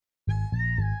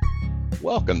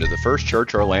Welcome to the First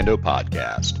Church Orlando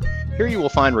podcast. Here you will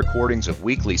find recordings of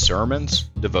weekly sermons,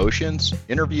 devotions,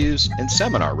 interviews, and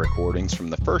seminar recordings from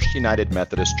the First United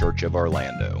Methodist Church of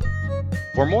Orlando.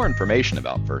 For more information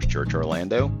about First Church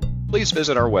Orlando, please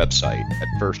visit our website at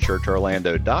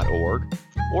firstchurchorlando.org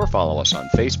or follow us on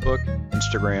Facebook,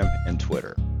 Instagram, and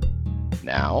Twitter.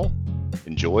 Now,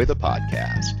 enjoy the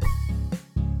podcast.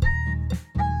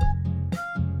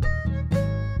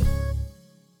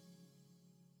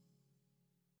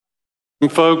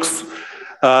 Folks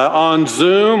on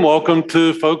Zoom, welcome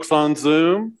to folks on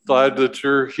Zoom. Glad that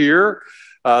you're here.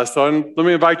 Let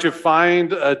me invite you to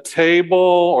find a table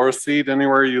or a seat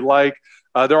anywhere you like.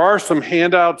 There are some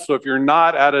handouts, so if you're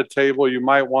not at a table, you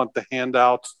might want the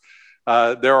handouts.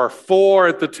 There are 4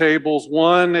 at the tables.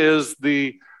 One is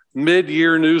the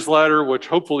mid-year newsletter, which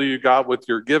hopefully you got with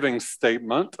your giving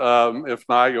statement. If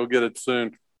not, you'll get it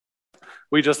soon.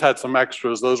 We just had some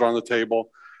extras. Those are on the table.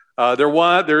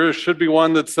 There should be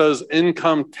one that says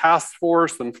Income Task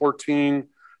Force and 14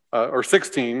 or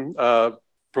 16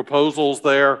 proposals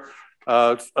there,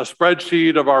 a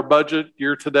spreadsheet of our budget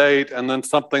year to date, and then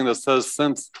something that says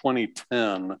since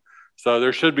 2010. So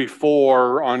there should be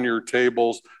 4 on your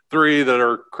tables, 3 that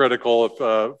are critical,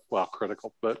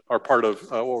 but are part of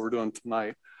what we're doing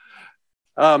tonight.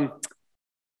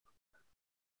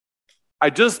 I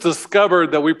just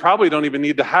discovered that we probably don't even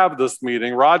need to have this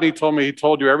meeting. Rodney told me he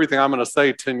told you everything I'm going to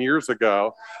say 10 years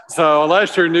ago. So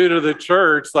unless you're new to the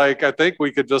church, I think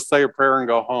we could just say a prayer and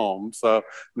go home. So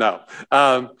no,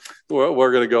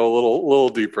 we're going to go a little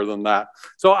deeper than that.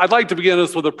 So I'd like to begin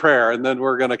this with a prayer, and then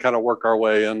we're going to kind of work our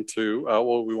way into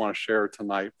what we want to share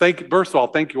tonight. First of all,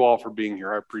 thank you all for being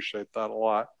here. I appreciate that a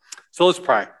lot. So let's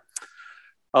pray.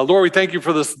 Lord, we thank you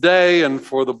for this day and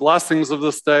for the blessings of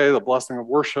this day, the blessing of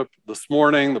worship this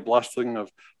morning, the blessing of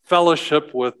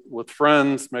fellowship with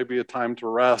friends, maybe a time to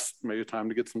rest, maybe a time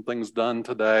to get some things done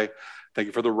today. Thank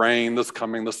you for the rain that's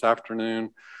coming this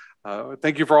afternoon.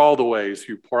 Thank you for all the ways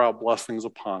you pour out blessings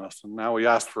upon us. And now we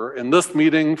ask in this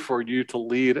meeting for you to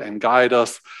lead and guide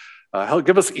us.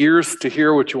 Give us ears to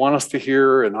hear what you want us to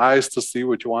hear and eyes to see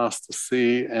what you want us to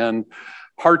see, and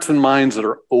hearts and minds that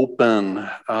are open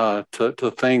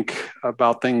to think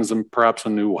about things in perhaps a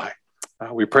new way.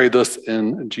 We pray this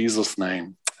in Jesus'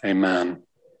 name. Amen.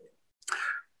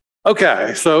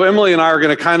 Okay, so Emily and I are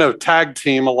going to kind of tag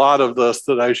team a lot of this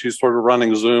today. She's sort of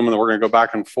running Zoom, and then we're going to go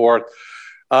back and forth.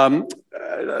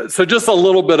 So just a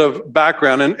little bit of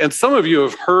background, and some of you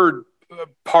have heard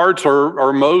parts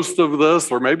or most of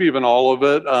this, or maybe even all of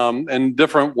it in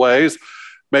different ways.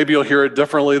 Maybe you'll hear it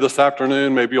differently this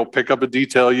afternoon. Maybe you'll pick up a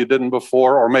detail you didn't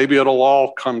before, or maybe it'll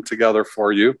all come together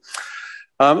for you.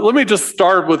 Let me just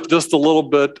start with just a little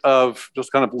bit of just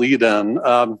kind of lead in.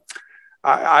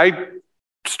 I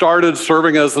started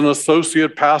serving as an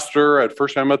associate pastor at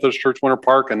First United Methodist Church Winter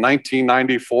Park in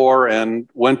 1994 and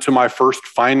went to my first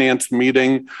finance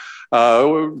meeting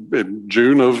in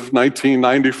June of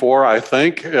 1994, I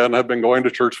think, and I've been going to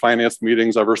church finance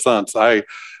meetings ever since. I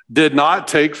did not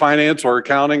take finance or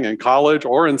accounting in college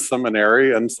or in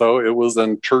seminary, and so it was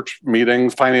in church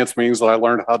meetings, finance meetings, that I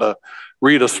learned how to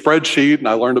read a spreadsheet, and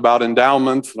I learned about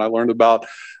endowments, and I learned about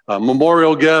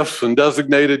memorial gifts and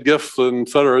designated gifts, and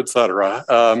et cetera, et cetera.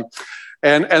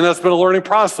 And that's been a learning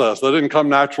process. That didn't come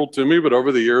natural to me, but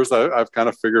over the years, I've kind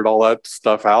of figured all that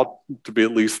stuff out to be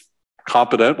at least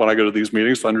competent when I go to these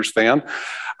meetings to understand.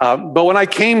 But when I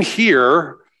came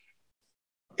here,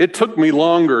 it took me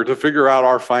longer to figure out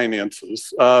our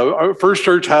finances. Our First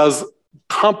Church has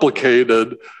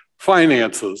complicated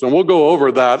finances, and we'll go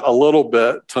over that a little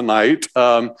bit tonight.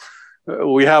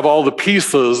 We have all the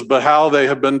pieces, but how they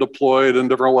have been deployed in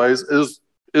different ways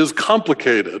is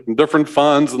complicated. And different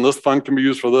funds, and this fund can be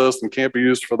used for this and can't be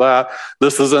used for that.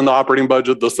 This is in the operating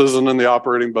budget. This isn't in the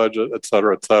operating budget, et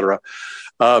cetera, et cetera.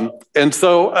 And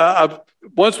so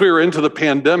once we were into the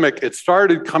pandemic, it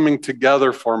started coming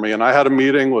together for me. And I had a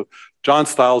meeting with John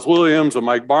Stiles Williams and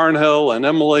Mike Barnhill and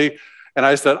Emily. And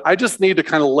I said, I just need to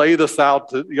kind of lay this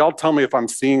out. Y'all tell me if I'm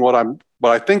seeing what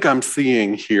I think I'm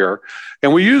seeing here.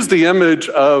 And we used the image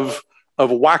of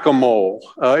whack-a-mole.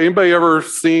 Anybody ever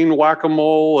seen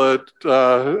whack-a-mole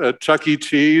at Chuck E.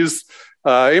 Cheese?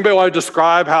 Anybody want to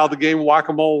describe how the game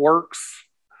whack-a-mole works?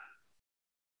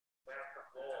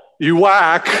 You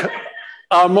whack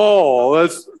a mole.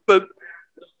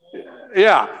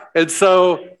 Yeah. And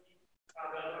so,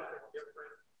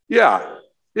 yeah.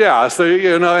 So,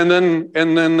 and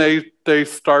then they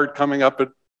start coming up at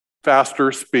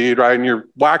faster speed, right? And you're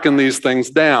whacking these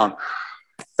things down.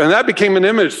 And that became an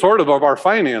image sort of our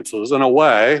finances in a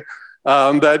way.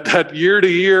 That year to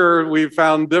year, we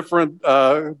found different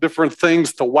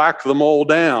things to whack the mole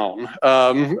down,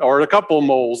 or a couple of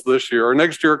moles this year, or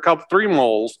next year, three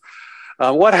moles.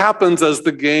 What happens as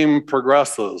the game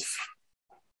progresses?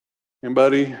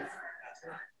 Anybody?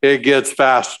 It gets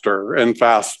faster and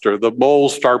faster. The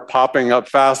moles start popping up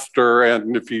faster,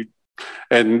 and you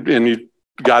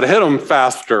got to hit them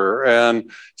faster.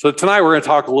 And so tonight we're going to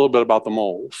talk a little bit about the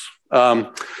moles.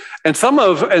 And some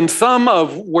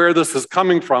of where this is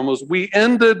coming from was we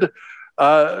ended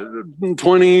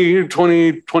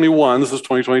 2021, this is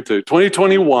 2022,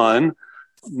 2021,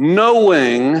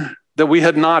 knowing that we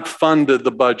had not funded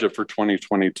the budget for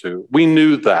 2022. We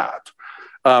knew that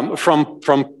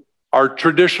from our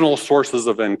traditional sources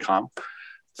of income.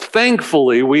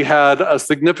 Thankfully, we had a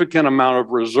significant amount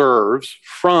of reserves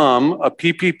from a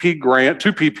PPP grant,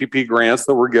 2 PPP grants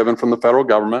that were given from the federal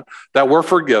government that were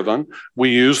forgiven. We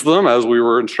used them as we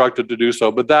were instructed to do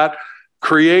so, but that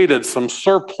created some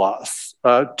surplus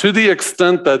to the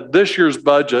extent that this year's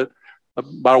budget,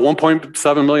 about a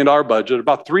 $1.7 million budget,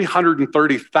 about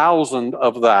 $330,000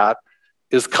 of that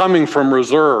is coming from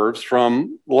reserves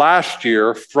from last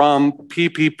year from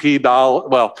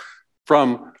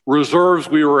from reserves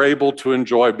we were able to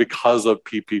enjoy because of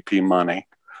PPP money.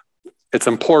 It's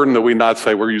important that we not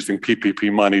say we're using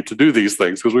PPP money to do these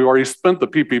things because we've already spent the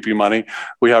PPP money.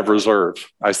 We have reserves.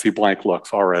 I see blank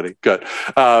looks already. Good.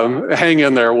 Hang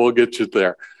in there. We'll get you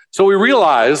there. So we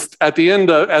realized at the end,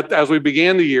 as we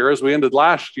began the year, as we ended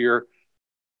last year,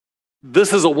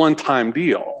 this is a one-time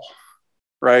deal,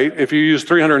 right? If you use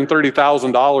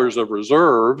 $330,000 of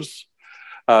reserves,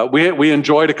 we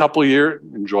enjoyed a couple of years.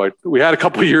 We had a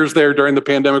couple of years there during the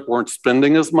pandemic. We weren't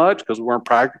spending as much because we weren't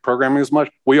programming as much.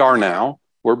 We are now.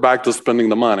 We're back to spending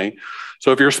the money.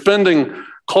 So if you're spending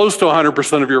close to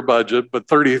 100% of your budget, but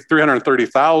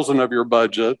 $330,000 of your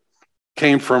budget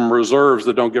came from reserves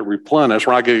that don't get replenished,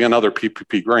 we're not getting another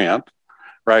PPP grant,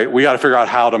 right? We got to figure out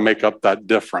how to make up that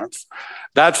difference.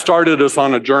 That started us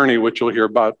on a journey, which you'll hear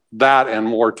about that and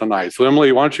more tonight. So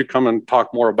Emily, why don't you come and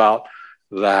talk more about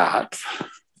that?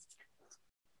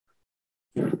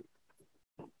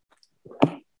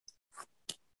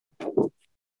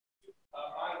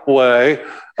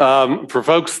 For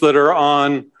folks that are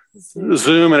on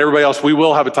Zoom and everybody else, we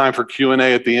will have a time for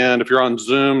Q&A at the end. If you're on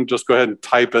Zoom, just go ahead and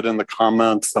type it in the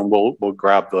comments and we'll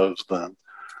grab those then.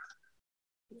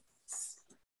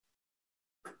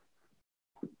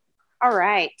 All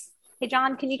right. Hey,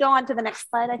 John, can you go on to the next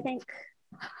slide, I think?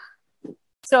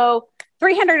 So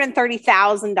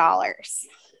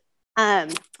 $330,000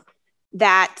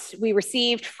 that we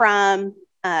received from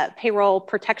payroll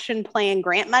protection plan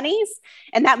grant monies.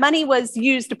 And that money was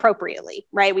used appropriately,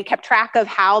 right? We kept track of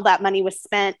how that money was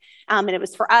spent. And it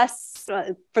was for us,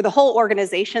 for the whole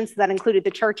organization. So that included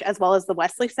the church as well as the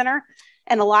Wesley Center.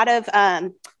 And a lot of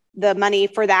the money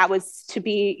for that was to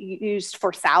be used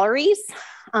for salaries,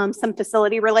 some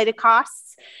facility related costs.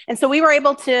 And so we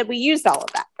used all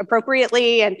of that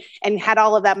appropriately and had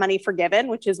all of that money forgiven,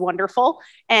 which is wonderful.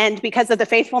 And because of the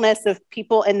faithfulness of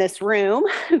people in this room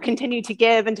who continue to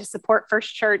give and to support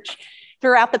First Church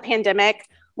throughout the pandemic,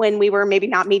 when we were maybe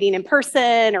not meeting in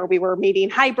person, or we were meeting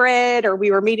hybrid, or we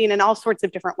were meeting in all sorts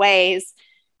of different ways,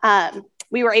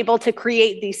 we were able to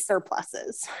create these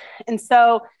surpluses. And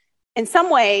so in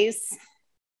some ways,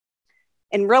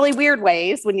 in really weird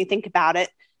ways, when you think about it,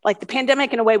 like the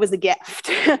pandemic in a way was a gift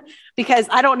because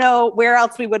I don't know where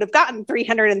else we would have gotten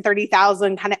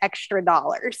 $330,000 kind of extra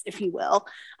dollars, if you will,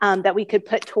 that we could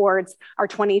put towards our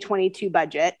 2022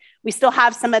 budget. We still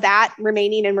have some of that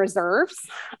remaining in reserves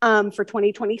for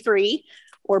 2023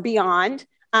 or beyond,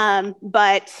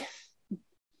 but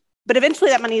eventually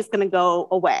that money is going to go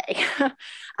away.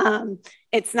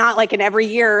 It's not like in every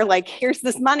year, like here's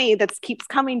this money that keeps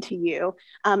coming to you.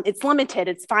 It's limited,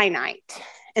 it's finite.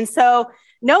 And so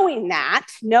knowing that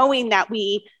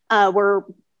we were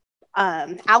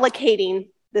allocating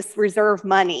this reserve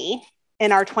money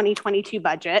in our 2022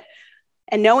 budget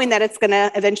and knowing that it's going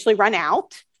to eventually run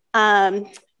out,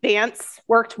 Vance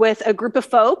worked with a group of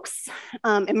folks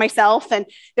and myself, and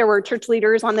there were church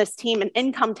leaders on this team, an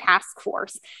income task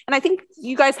force. And I think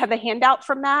you guys have a handout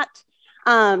from that.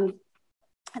 So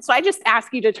I just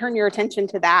ask you to turn your attention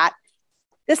to that.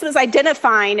 This was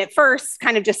identifying at first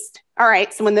kind of just, all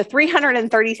right, so when the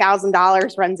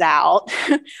 $330,000 runs out,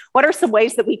 what are some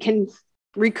ways that we can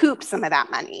recoup some of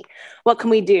that money? What can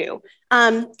we do?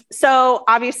 So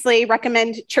obviously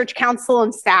recommend church council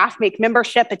and staff make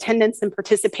membership, attendance, and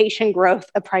participation growth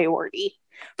a priority,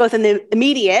 both in the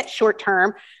immediate short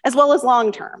term as well as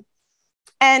long term.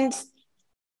 And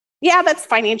Yeah, that's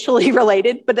financially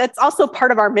related, but that's also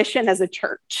part of our mission as a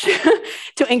church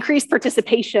to increase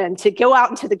participation, to go out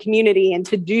into the community and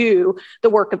to do the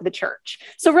work of the church.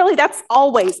 So really, that's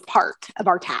always part of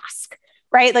our task,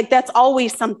 right? Like that's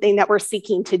always something that we're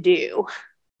seeking to do.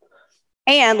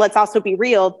 And let's also be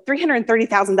real,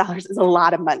 $330,000 is a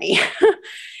lot of money.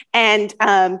 and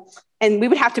we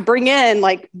would have to bring in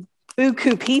like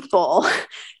buku people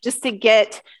just to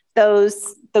get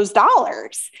those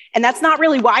dollars. And that's not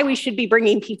really why we should be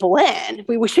bringing people in.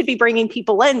 We should be bringing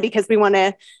people in because we want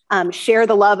to share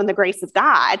the love and the grace of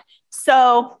God.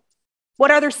 So what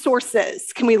other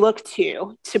sources can we look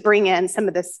to bring in some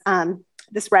of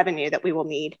this revenue that we will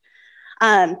need?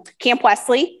 Camp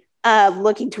Wesley,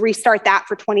 looking to restart that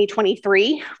for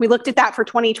 2023. We looked at that for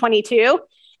 2022.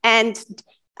 And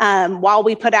while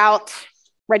we put out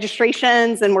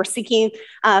registrations and we're seeking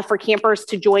for campers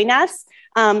to join us,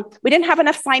 we didn't have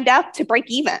enough signed up to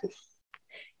break even.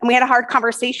 And we had a hard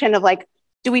conversation of like,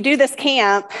 do we do this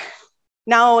camp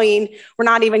knowing we're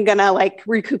not even gonna like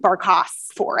recoup our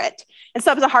costs for it? And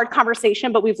so it was a hard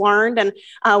conversation, but we've learned and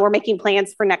we're making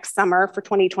plans for next summer for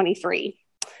 2023.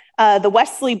 The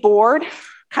Wesley board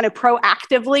kind of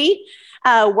proactively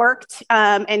worked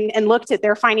and looked at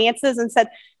their finances and said,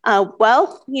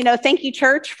 well, thank you,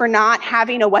 church, for not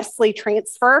having a Wesley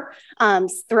transfer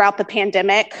throughout the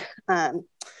pandemic.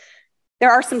 There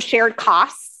are some shared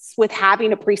costs with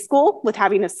having a preschool, with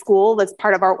having a school that's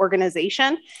part of our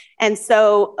organization. And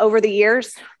so over the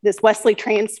years, this Wesley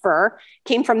transfer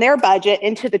came from their budget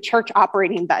into the church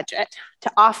operating budget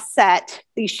to offset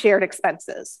these shared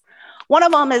expenses. One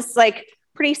of them is like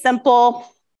pretty simple.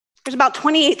 There's about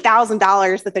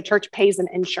 $28,000 that the church pays in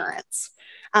insurance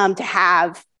to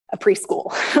have a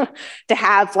preschool, to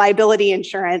have liability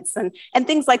insurance and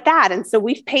things like that. And so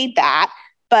we've paid that.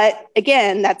 But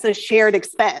again, that's a shared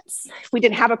expense. If we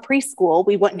didn't have a preschool,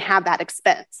 we wouldn't have that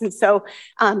expense. And so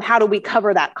how do we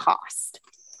cover that cost?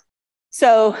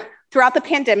 So throughout the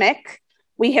pandemic,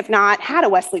 we have not had a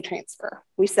Wesley transfer.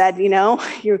 We said,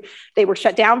 they were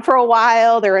shut down for a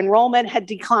while. Their enrollment had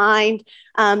declined.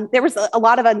 There was a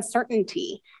lot of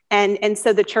uncertainty. And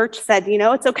so the church said,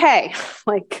 it's okay.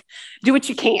 Like, do what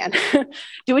you can.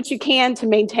 Do what you can to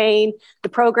maintain the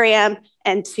program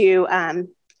and to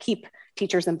keep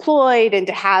teachers employed and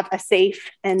to have a safe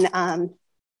and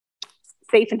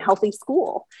healthy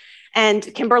school. And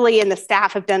Kimberly and the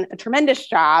staff have done a tremendous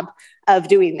job of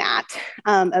doing that,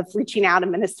 of reaching out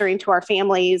and ministering to our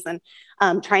families and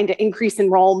trying to increase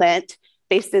enrollment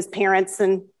based as parents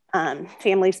and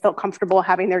families felt comfortable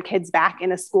having their kids back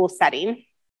in a school setting.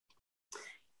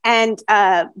 And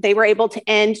they were able to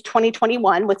end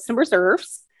 2021 with some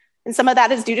reserves. And some of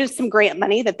that is due to some grant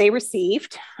money that they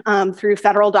received through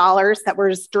federal dollars that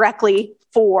was directly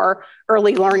for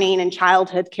early learning and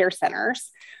childhood care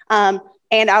centers.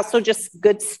 And also just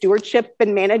good stewardship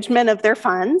and management of their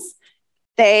funds.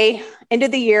 They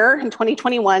ended the year in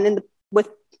 2021 with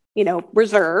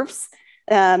reserves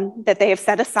that they have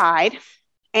set aside.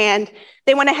 And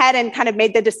they went ahead and kind of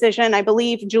made the decision. I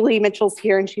believe Julie Mitchell's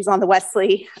here and she's on the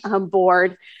Wesley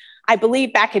board. I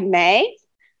believe back in May,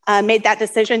 made that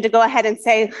decision to go ahead and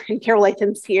say, and Carol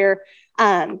Latham's here,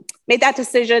 made that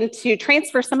decision to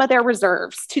transfer some of their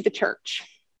reserves to the church.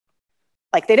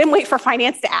 Like they didn't wait for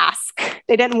finance to ask.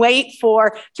 They didn't wait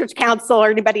for church council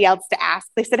or anybody else to ask.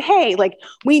 They said, hey, like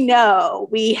we know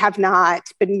we have not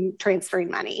been transferring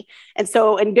money. And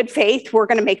so in good faith, we're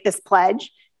going to make this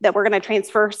pledge that we're going to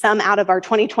transfer some out of our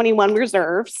 2021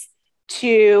 reserves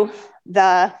to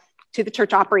the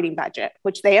church operating budget,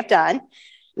 which they have done.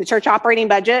 The church operating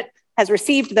budget has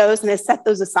received those and has set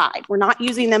those aside. We're not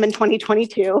using them in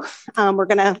 2022. We're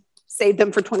going to save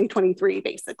them for 2023,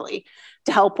 basically,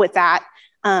 to help with that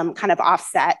kind of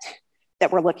offset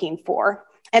that we're looking for.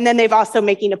 And then they've also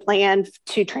making a plan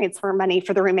to transfer money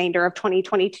for the remainder of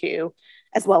 2022,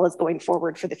 as well as going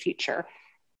forward for the future.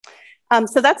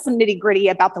 So that's some nitty gritty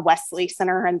about the Wesley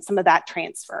Center and some of that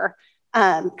transfer,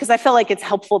 because I feel like it's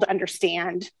helpful to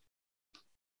understand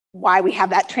why we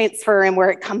have that transfer and where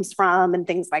it comes from and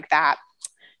things like that.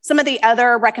 Some of the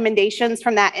other recommendations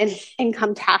from that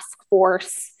income task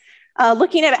force,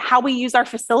 looking at how we use our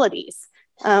facilities.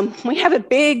 We have a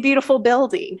big, beautiful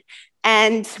building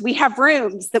and we have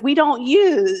rooms that we don't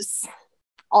use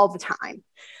all the time.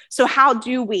 So how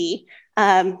do we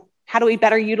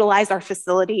better utilize our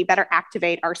facility, better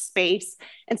activate our space?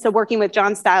 And so working with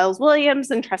John Stiles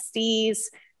Williams and trustees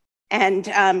and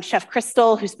Chef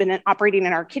Crystal, who's been operating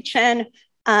in our kitchen,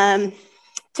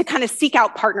 to kind of seek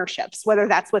out partnerships, whether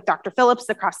that's with Dr. Phillips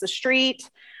across the street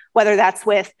whether that's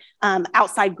with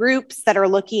outside groups that are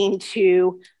looking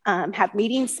to have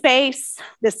meeting space.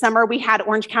 This summer, we had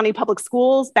Orange County Public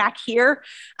Schools back here,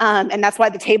 and that's why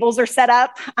the tables are set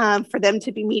up for them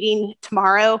to be meeting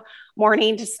tomorrow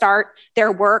morning to start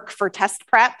their work for test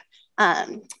prep.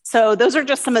 So those are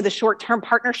just some of the short-term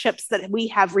partnerships that we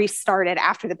have restarted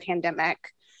after the pandemic.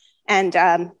 And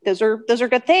those are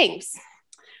good things.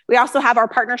 We also have our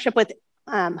partnership with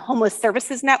Homeless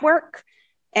Services Network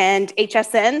and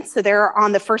HSN. So they're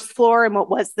on the first floor in what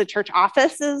was the church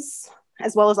offices,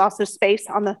 as well as also space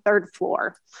on the third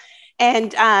floor.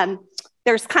 And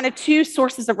there's kind of two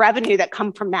sources of revenue that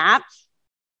come from that.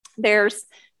 There's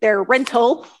their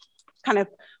rental, kind of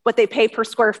what they pay per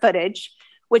square footage,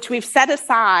 which we've set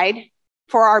aside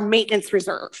for our maintenance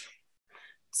reserve.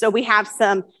 So we have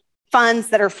some funds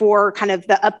that are for kind of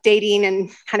the updating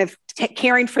and kind of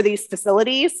caring for these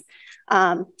facilities.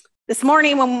 This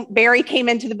morning when Barry came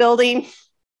into the building,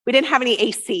 we didn't have any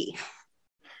AC.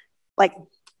 Like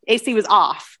AC was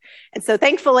off. And so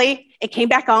thankfully it came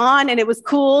back on and it was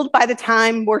cooled by the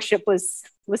time worship was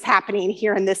happening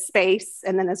here in this space,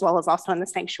 and then as well as also in the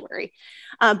sanctuary.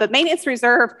 But maintenance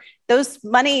reserve, those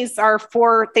monies are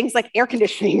for things like air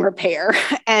conditioning repair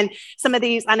and some of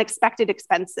these unexpected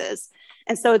expenses.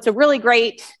 And so it's a really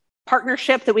great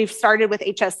partnership that we've started with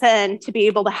HSN to be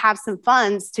able to have some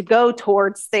funds to go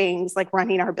towards things like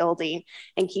running our building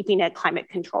and keeping it climate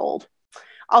controlled.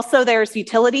 Also, there's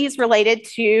utilities related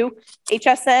to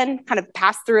HSN, kind of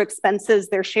pass-through expenses,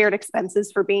 their shared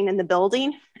expenses for being in the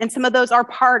building. And some of those are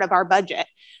part of our budget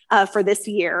for this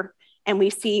year. And we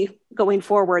see going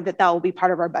forward that will be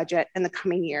part of our budget in the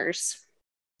coming years.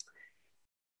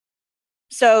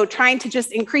 So trying to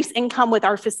just increase income with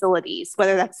our facilities,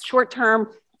 whether that's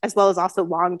short-term as well as also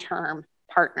long-term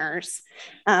partners.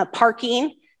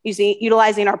 Parking,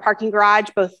 utilizing our parking garage,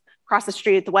 both across the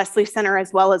street at the Wesley Center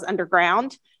as well as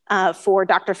underground for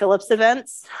Dr. Phillips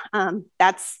events.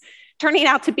 That's turning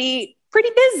out to be pretty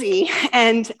busy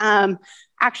and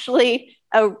actually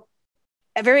a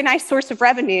very nice source of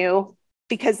revenue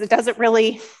because it doesn't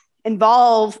really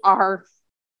involve our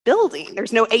building.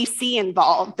 There's no AC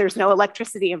involved. There's no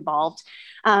electricity involved.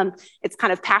 It's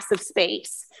kind of passive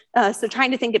space. So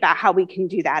trying to think about how we can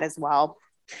do that as well.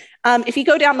 If you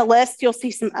go down the list, you'll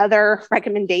see some other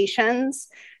recommendations.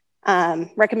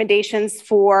 Recommendations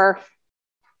for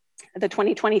the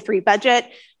 2023 budget,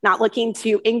 not looking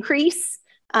to increase.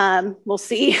 We'll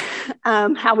see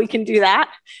how we can do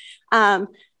that.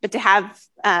 But to have,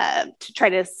 to try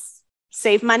to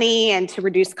save money and to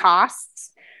reduce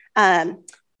costs.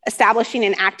 Establishing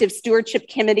an active stewardship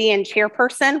committee and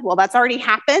chairperson. Well, that's already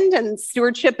happened and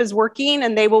stewardship is working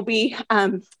and they will be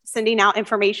sending out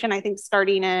information, I think,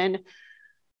 starting in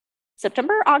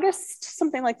September, August,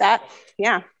 something like that.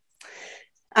 Yeah.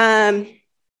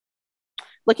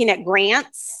 Looking at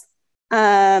grants,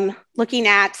 looking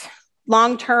at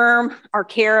long-term, our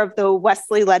care of the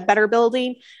Wesley Ledbetter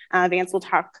building. Vance will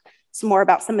talk some more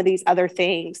about some of these other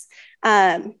things.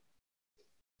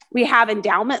 We have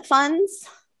endowment funds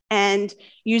and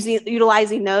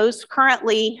utilizing those.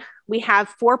 Currently, we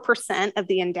have 4% of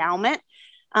the endowment.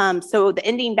 So the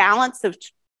ending balance of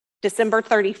December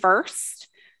 31st,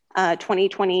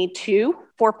 2022,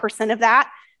 4% of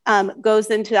that goes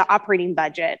into the operating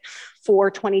budget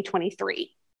for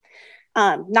 2023.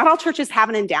 Not all churches have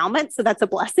an endowment, so that's a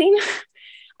blessing.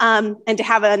 And to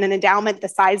have an endowment the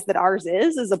size that ours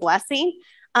is a blessing.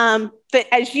 But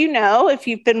as you know, if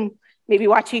you've been maybe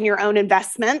watching your own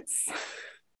investments,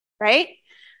 right?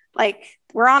 Like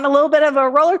we're on a little bit of a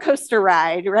roller coaster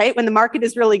ride, right? When the market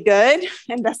is really good,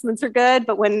 investments are good,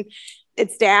 but when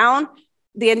it's down,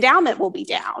 the endowment will be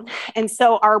down. And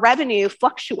so our revenue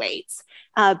fluctuates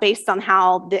based on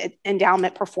how the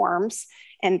endowment performs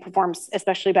and performs,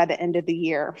 especially by the end of the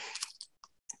year.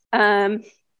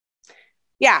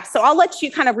 Yeah, so I'll let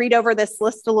you kind of read over this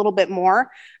list a little bit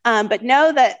more, but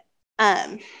know that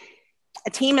a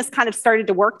team has kind of started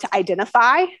to work to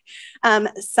identify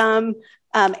some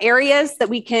areas that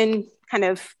we can kind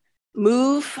of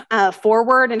move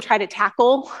forward and try to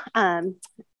tackle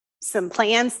some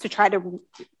plans to try to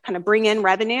kind of bring in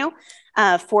revenue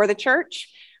for the church.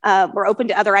 We're open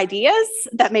to other ideas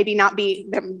that maybe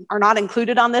that are not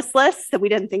included on this list that we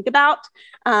didn't think about,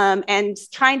 and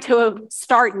trying to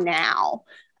start now.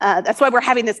 That's why we're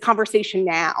having this conversation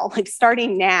now, like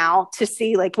starting now to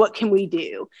see like what can we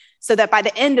do so that by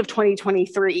the end of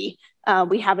 2023,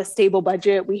 we have a stable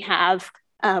budget, we have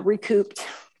recouped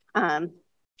kind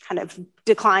of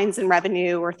declines in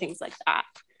revenue or things like that.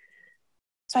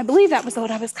 So I believe that was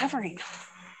what I was covering.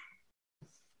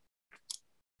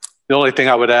 The only thing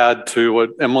I would add to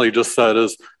what Emily just said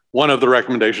is one of the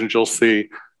recommendations you'll see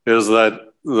is that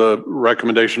the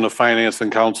recommendation of Finance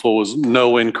and Council was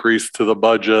no increase to the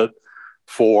budget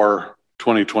for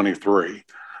 2023.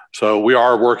 So we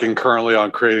are working currently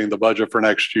on creating the budget for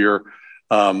next year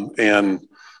and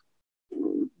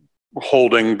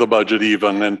holding the budget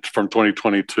even from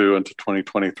 2022 into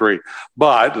 2023.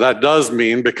 But that does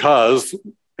mean, because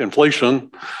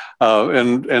inflation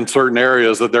in certain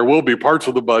areas, that there will be parts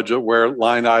of the budget where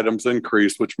line items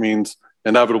increase, which means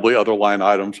inevitably other line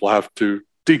items will have to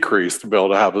decrease to be able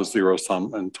to have a zero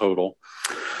sum in total.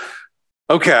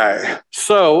 Okay,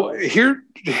 so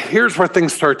here's where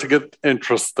things start to get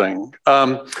interesting.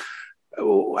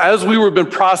 As we have been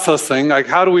processing, like,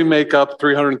 how do we make up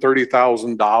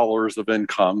 $330,000 of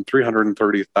income?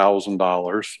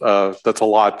 $330,000. That's a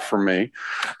lot for me.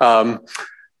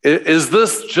 Is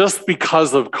this just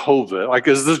because of COVID? Like,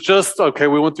 is this just, okay,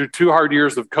 we went through 2 hard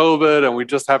years of COVID and we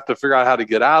just have to figure out how to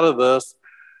get out of this?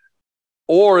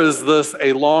 Or is this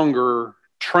a longer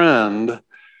trend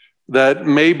that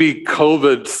maybe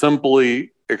COVID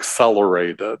simply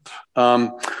accelerated?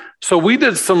 So we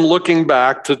did some looking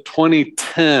back to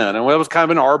 2010, and that was kind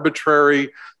of an arbitrary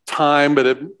time, but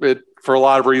it for a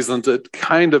lot of reasons, it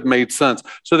kind of made sense.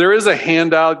 So there is a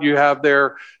handout you have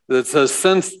there that says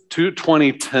since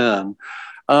 2010.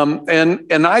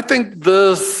 And I think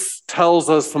this tells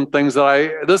us some things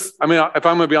that if I'm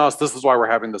going to be honest, this is why we're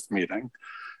having this meeting,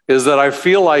 is that I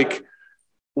feel like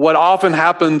what often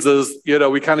happens is,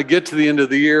 we kind of get to the end of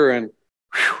the year and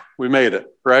whew, we made it,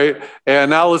 right?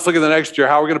 And now let's look at the next year.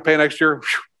 How are we going to pay next year?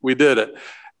 Whew, we did it.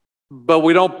 But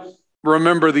we don't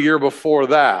remember the year before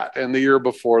that and the year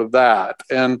before that.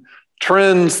 And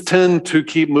trends tend to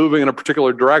keep moving in a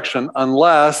particular direction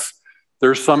unless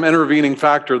there's some intervening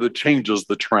factor that changes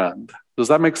the trend. Does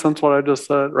that make sense what I just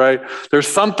said, right? There's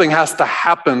something has to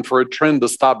happen for a trend to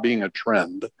stop being a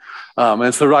trend.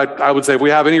 And so I would say if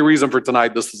we have any reason for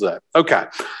tonight, this is it. Okay,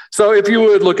 so if you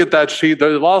would look at that sheet,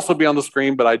 it'll also be on the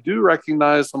screen, but I do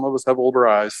recognize some of us have older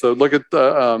eyes. So look at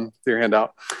your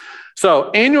handout.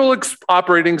 So annual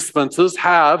operating expenses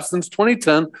have, since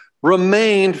 2010,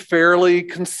 remained fairly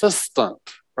consistent,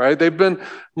 right? They've been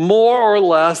more or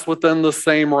less within the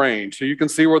same range. So you can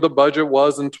see where the budget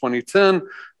was in 2010,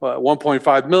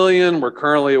 1.5 million. We're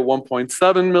currently at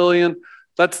 1.7 million.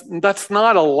 That's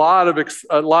not a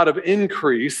lot of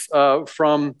increase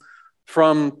from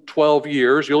 12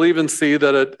 years. You'll even see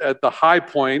that at the high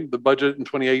point, the budget in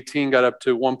 2018 got up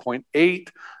to 1.8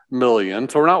 million.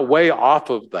 So we're not way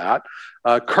off of that.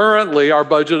 Currently, our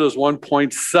budget is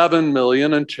 1.7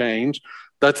 million and change.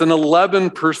 That's an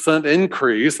 11%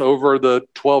 increase over the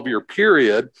 12-year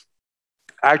period,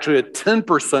 actually a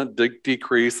 10%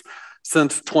 decrease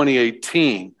since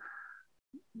 2018.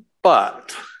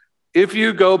 But if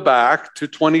you go back to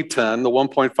 2010, the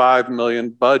 1.5 million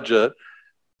budget,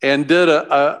 and did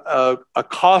a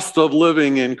cost of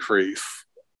living increase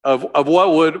of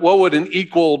what would an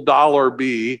equal dollar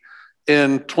be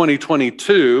in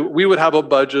 2022, we would have a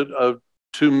budget of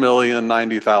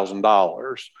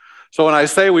 $2,090,000. So when I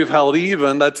say we've held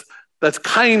even, that's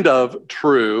kind of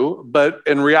true, but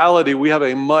in reality, we have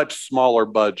a much smaller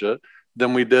budget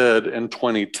than we did in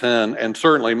 2010, and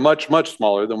certainly much, much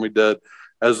smaller than we did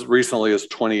as recently as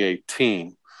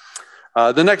 2018.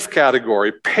 The next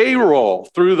category, payroll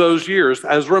through those years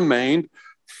has remained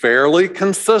fairly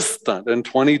consistent. In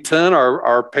 2010,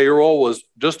 our payroll was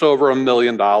just over $1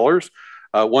 million,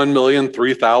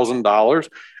 $1,003,000.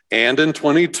 And in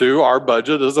 22, our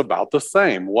budget is about the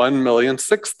same,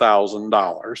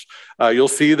 $1,006,000. You'll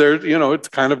see there, it's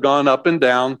kind of gone up and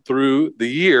down through the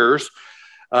years.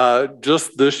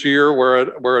 Just this year,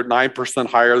 we're at 9%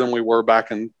 higher than we were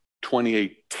back in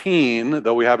 2018,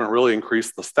 though we haven't really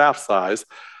increased the staff size.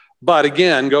 But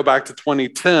again, go back to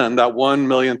 2010, that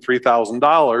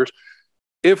 $1,003,000.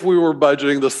 If we were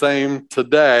budgeting the same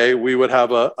today, we would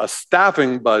have a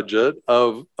staffing budget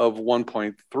of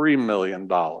 $1.3 million.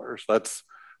 That's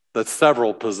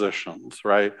several positions,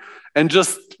 right? And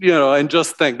just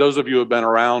think, those of you who have been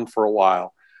around for a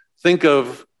while, think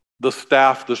of the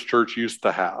staff this church used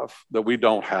to have that we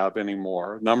don't have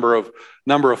anymore. Number of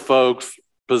folks,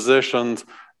 positions,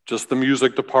 just the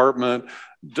music department,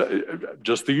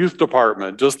 just the youth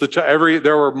department,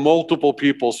 there were multiple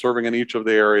people serving in each of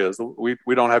the areas. We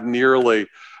don't have nearly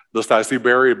this. I see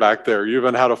Barry back there. You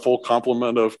haven't had a full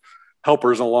complement of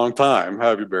helpers in a long time,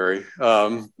 have you, Barry?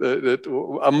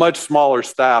 A much smaller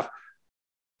staff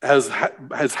has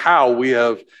how we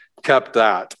have kept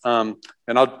that. And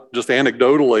I'll just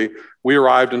anecdotally, we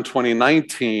arrived in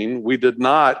 2019. We did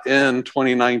not end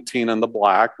 2019 in the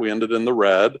black. We ended in the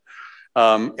red.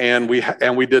 And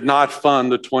we did not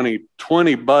fund the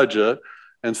 2020 budget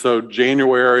And so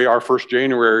our first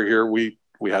January here, we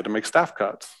had to make staff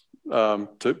cuts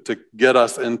to get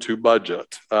us into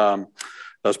budget.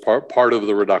 That's part of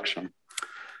the reduction.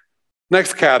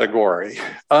 Next category,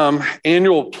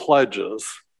 annual pledges.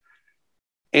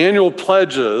 Annual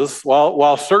pledges,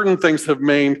 while certain things have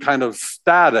remained kind of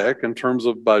static in terms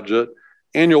of budget,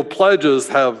 annual pledges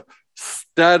have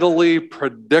steadily,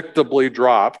 predictably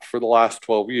dropped for the last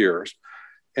 12 years.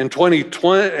 In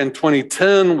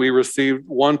 2010, we received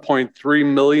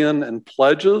 1.3 million in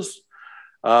pledges.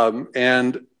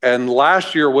 And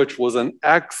last year, which was an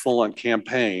excellent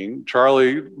campaign,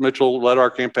 Charlie Mitchell led our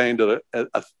campaign, did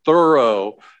a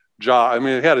thorough job. I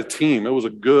mean, it had a team. It was a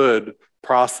good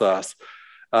process.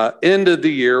 Ended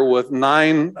the year with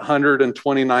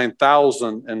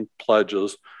 929,000 in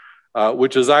pledges,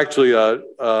 which is actually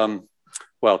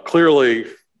clearly,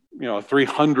 a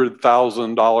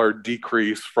 $300,000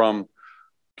 decrease from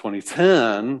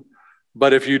 2010.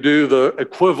 But if you do the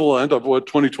equivalent of what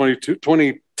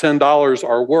 2010 dollars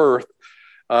are worth,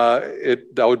 that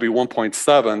would be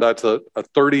 1.7. That's a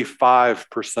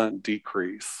 35%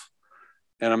 decrease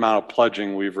in amount of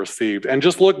pledging we've received. And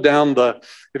just look down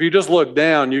if you just look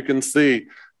down, you can see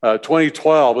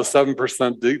 2012, a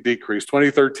 7% decrease,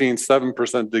 2013,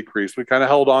 7% decrease. We kind of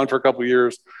held on for a couple of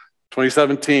years.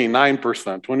 2017,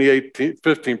 9%, 2018,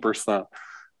 15%.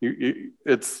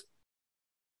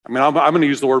 I'm going to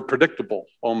use the word predictable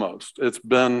almost. It's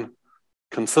been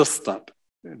consistent.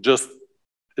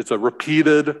 It's a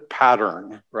repeated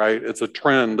pattern, right? It's a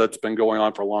trend that's been going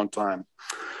on for a long time.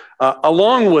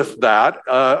 Along with that,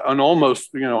 and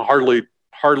almost, hardly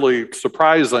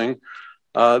surprising,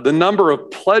 the number of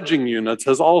pledging units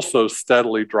has also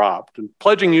steadily dropped. And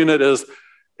pledging unit is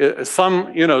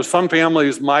some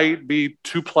families might be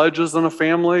 2 pledges in a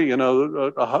family.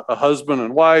 A husband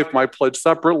and wife might pledge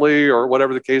separately, or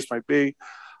whatever the case might be.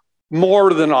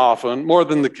 More than often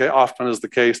is the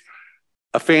case,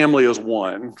 a family is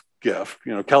one gift.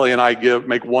 Kelly and I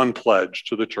make one pledge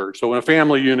to the church. So in a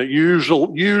family unit,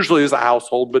 usually is a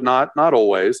household, but not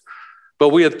always. But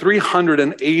we had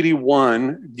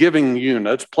 381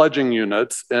 pledging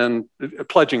units,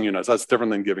 that's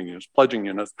different than giving units, pledging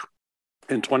units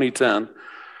in 2010.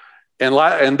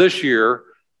 And this year,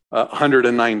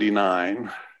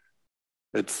 199.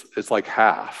 It's like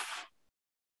half,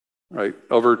 right?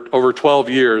 Over 12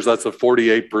 years, that's a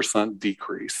 48%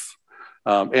 decrease,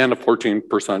 and a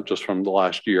 14% just from the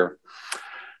last year.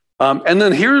 And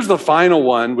then here's the final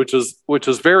one, which is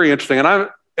very interesting.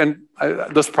 And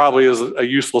this probably is a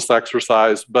useless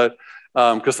exercise, but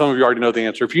because some of you already know the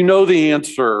answer. If you know the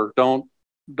answer, don't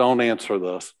answer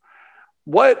this.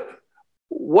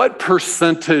 What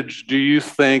percentage do you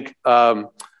think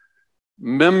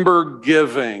member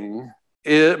giving?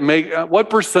 What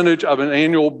percentage of an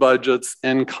annual budget's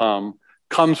income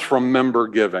comes from member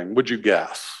giving? Would you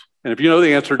guess? And if you know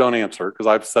the answer, don't answer, because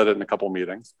I've said it in a couple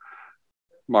meetings.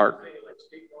 Mark.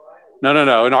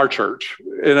 No. In our church,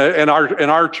 in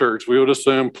our church, we would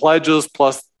assume pledges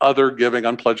plus other giving,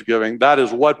 unpledged giving. That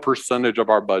is what percentage of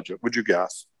our budget? Would you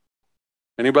guess?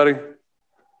 Anybody?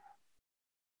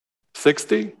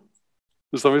 60? Did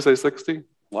somebody say 60?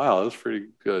 Wow, that's pretty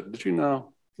good. Did you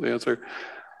know the answer?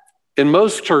 In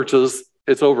most churches,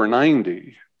 it's over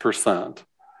 90%.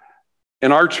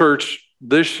 In our church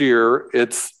this year,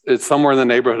 it's somewhere in the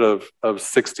neighborhood of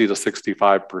 60 to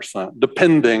 65%,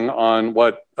 depending on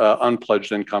what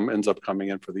unpledged income ends up coming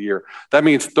in for the year. That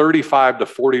means 35 to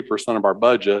 40% of our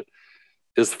budget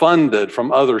is funded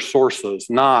from other sources,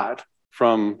 not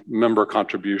from member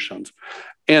contributions.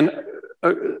 And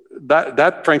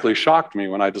that frankly shocked me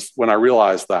when I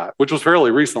realized that, which was fairly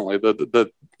recently.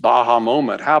 The aha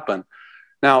moment happened.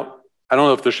 Now, I don't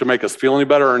know if this should make us feel any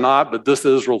better or not, but this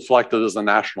is reflected as a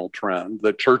national trend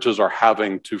that churches are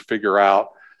having to figure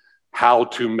out how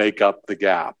to make up the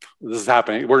gap. This is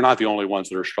happening. We're not the only ones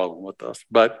that are struggling with this,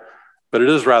 but it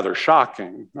is rather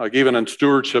shocking. Like even in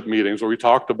stewardship meetings where we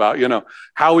talked about,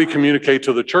 how we communicate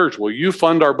to the church. Well, you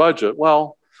fund our budget.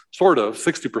 Well, sort of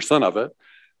 60% of it.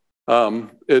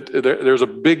 There's a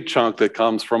big chunk that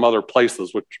comes from other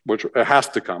places, which it has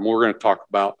to come. We're going to talk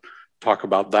about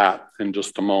that in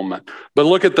just a moment. But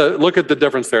look at the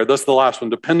difference there. That's the last one.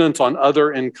 Dependence on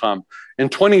other income. In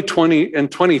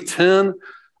 2010,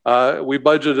 we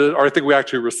budgeted, or I think we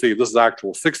actually received, this is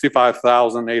actual,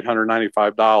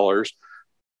 $65,895.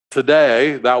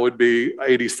 Today, that would be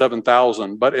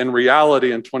 $87,000. But in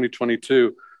reality, in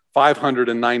 2022,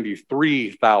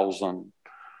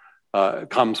 $593,000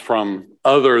 comes from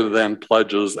other than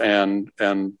pledges and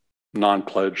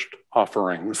non-pledged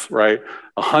offerings, right?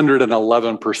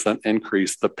 111%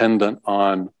 increase dependent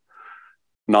on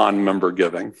non-member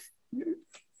giving.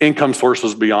 income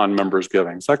sources beyond members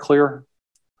giving. Is that clear?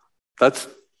 That's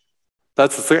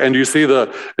and you see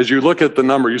as you look at the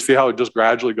number, you see how it just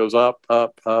gradually goes up,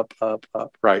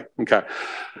 right? Okay.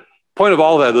 Point of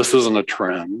all that, this isn't a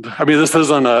trend. I mean, this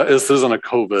isn't a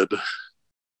COVID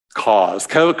cause.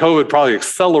 COVID probably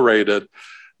accelerated,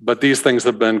 but these things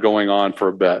have been going on for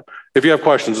a bit. If you have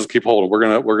questions, just keep holding.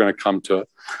 We're gonna come to it.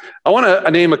 I want to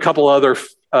name a couple other.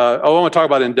 I want to talk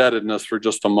about indebtedness for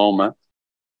just a moment.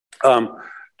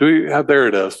 Do we have? There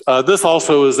it is. This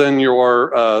also is in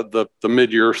your the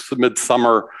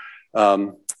midsummer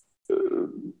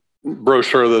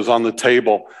brochure that's on the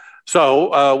table.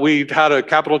 So we had a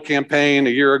capital campaign a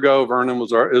year ago. Vernon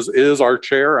is our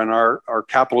chair in our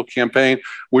capital campaign.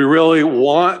 We really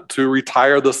want to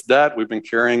retire this debt. We've been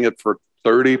carrying it for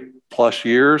 30 plus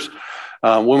years.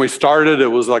 When we started, it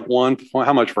was like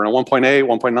how much, Vernon? 1.8,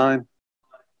 1.9?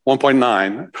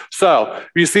 1.9. So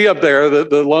you see up there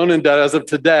that the loan and debt as of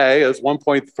today is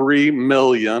 1.3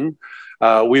 million.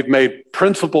 We've made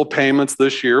principal payments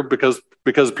this year because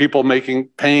people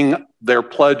paying their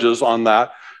pledges on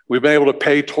that. We've been able to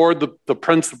pay toward the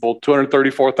principal,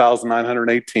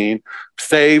 $234,918,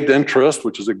 saved interest,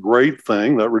 which is a great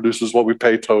thing. That reduces what we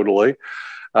pay totally.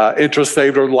 Interest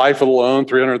saved over the life of the loan,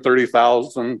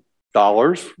 $330,000.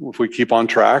 If we keep on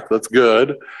track, that's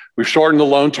good. We've shortened the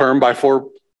loan term by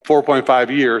 4.5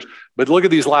 years. But look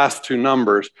at these last two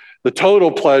numbers. The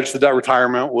total pledge to debt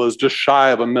retirement was just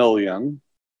shy of $1 million.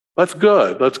 That's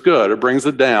good. That's good. It brings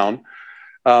it down.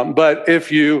 But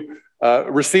if you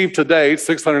received to date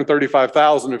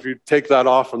 $635,000. If you take that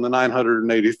off from the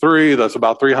 983, that's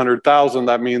about $300,000.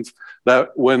 That means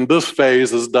that when this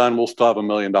phase is done, we'll still have $1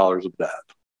 million of debt.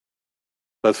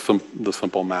 That's the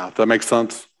simple math. That makes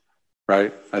sense,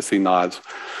 right? I see nods.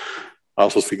 I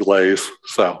also see glaze.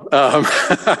 So let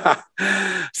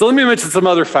me mention some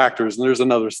other factors, and there's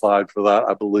another slide for that,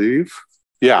 I believe.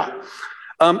 Yeah.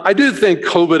 I do think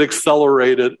COVID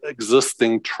accelerated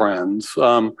existing trends.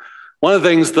 One of the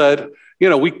things that,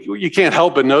 you can't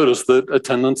help but notice that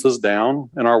attendance is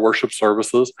down in our worship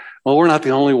services. Well, we're not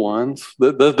the only ones.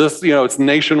 This, it's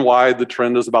nationwide. The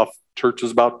trend is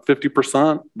churches about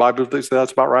 50%. Bible, they say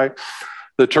that's about right.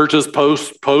 The churches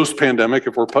post pandemic,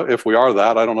 if we are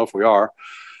that, I don't know if we are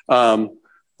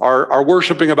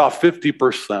worshiping about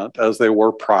 50% as they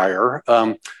were prior.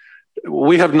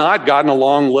 We have not gotten a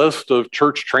long list of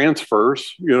church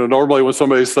transfers. Normally when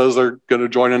somebody says they're going to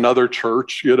join another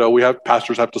church,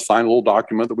 pastors have to sign a little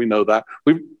document that we know that.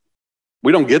 We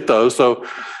don't get those. So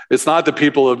it's not that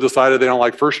people have decided they don't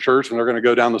like First Church and they're going to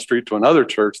go down the street to another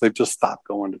church. They've just stopped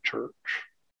going to church.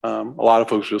 A lot of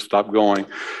folks just stopped going.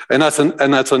 And that's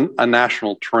a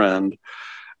national trend.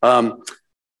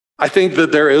 I think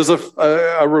that there is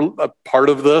a part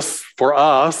of this for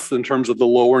us in terms of the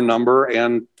lower number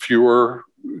and fewer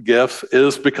gifts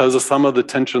is because of some of the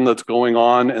tension that's going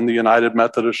on in the United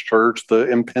Methodist Church,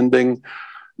 the impending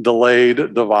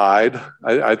delayed divide.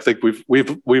 I think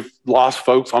we've lost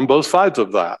folks on both sides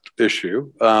of that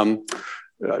issue,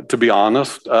 to be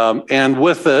honest. And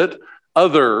with it,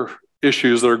 other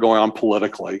issues that are going on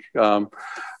politically. I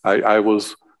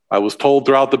was told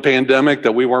throughout the pandemic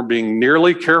that we weren't being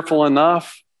nearly careful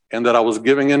enough and that I was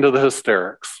giving into the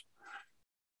hysterics.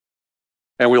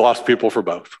 And we lost people for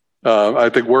both. I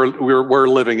think we're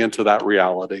living into that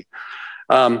reality.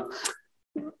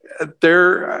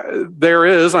 There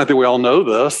is, I think we all know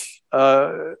this,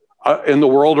 in the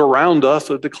world around us,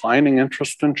 a declining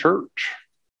interest in church.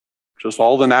 Just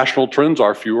all the national trends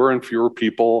are fewer and fewer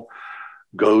people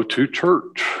go to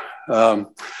church.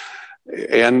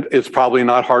 And it's probably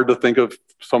not hard to think of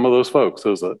some of those folks,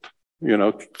 is it?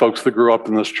 Folks that grew up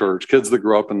in this church, kids that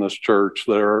grew up in this church,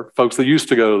 that are folks that used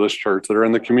to go to this church, that are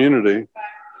in the community.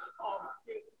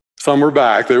 Some were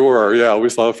back. They were. Yeah, we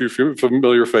saw a few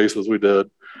familiar faces. We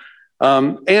did.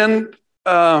 And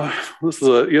this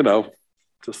is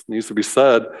just needs to be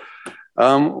said.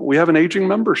 We have an aging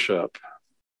membership.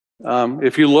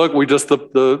 If you look,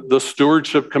 the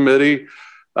stewardship committee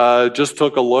just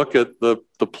took a look at the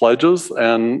pledges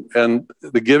and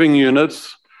the giving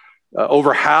units.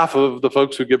 Over half of the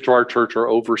folks who give to our church are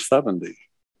over 70.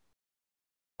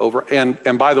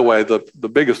 And by the way, the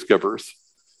biggest givers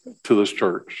to this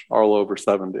church are all over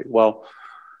 70. Well,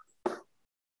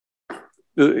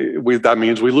 that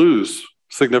means we lose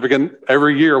significant.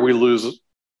 Every year we lose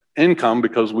income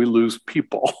because we lose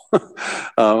people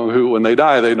who, when they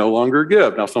die, they no longer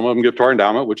give. Now, some of them give to our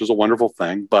endowment, which is a wonderful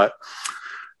thing, but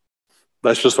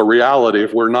that's just a reality.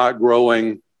 If we're not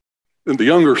growing in the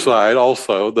younger side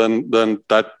also, then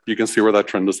that you can see where that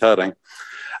trend is heading.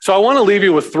 So I want to leave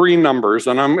you with three numbers,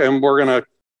 and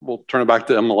we'll turn it back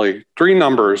to Emily. Three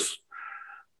numbers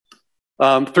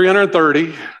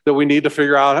 $330 that we need to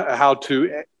figure out how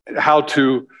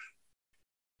to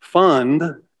fund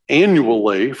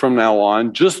annually from now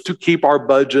on, just to keep our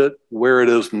budget where it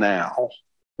is now,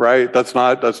 right? That's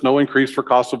no increase for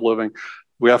cost of living.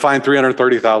 We have to find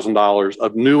 $330,000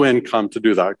 of new income to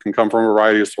do that. It can come from a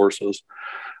variety of sources.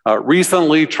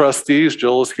 Recently, trustees,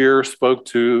 Jill is here, spoke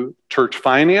to Church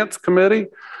Finance Committee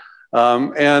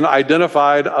and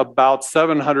identified about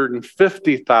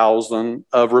 $750,000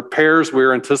 of repairs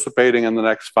we're anticipating in the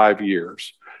next 5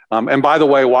 years. And by the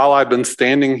way, while I've been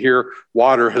standing here,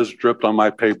 water has dripped on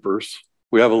my papers.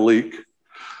 We have a leak.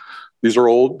 These are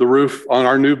old. The roof on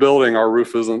our new building,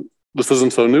 this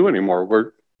isn't so new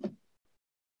anymore.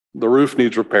 The roof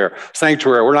needs repair.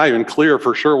 Sanctuary, we're not even clear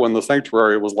for sure when the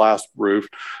sanctuary was last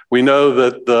roofed. We know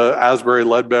that the Asbury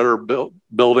Ledbetter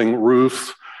building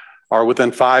roofs are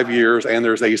within 5 years, and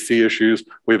there's AC issues.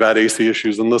 We've had AC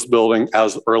issues in this building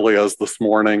as early as this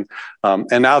morning.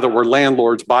 And now that we're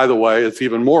landlords, by the way, it's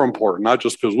even more important, not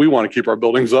just because we want to keep our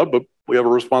buildings up, but we have a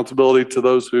responsibility to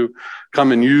those who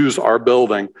come and use our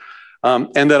building. And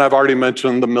then I've already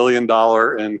mentioned the $1 million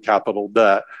in capital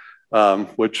debt,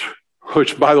 which,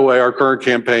 by the way, our current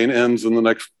campaign ends in the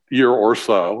next year or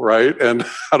so, right? And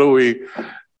how do we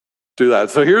do that?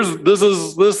 So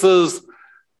this is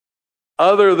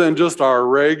other than just our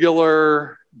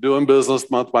regular doing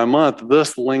business month by month,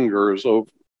 this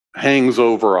hangs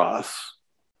over us,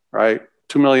 right?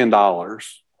 $2 million. $2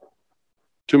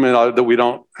 million that we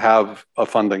don't have a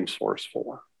funding source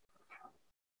for.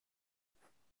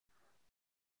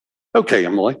 Okay,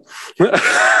 Emily.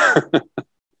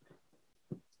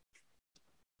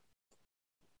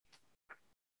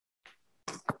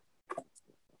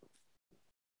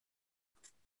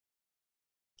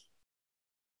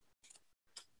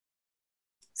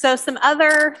 So some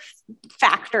other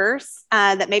factors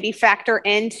that maybe factor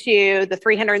into the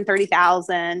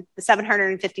 $330,000, the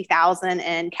 $750,000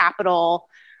 in capital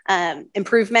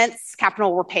improvements,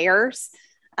 capital repairs,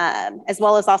 as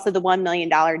well as also the $1 million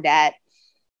debt.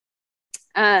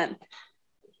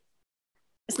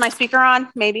 Is my speaker on?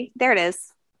 Maybe. There it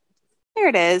is. There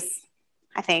it is,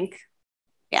 I think.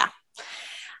 Yeah.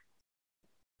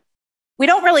 We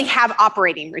don't really have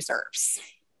operating reserves,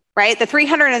 right? The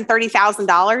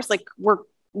 $330,000, like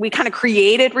we kind of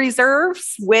created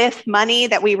reserves with money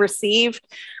that we received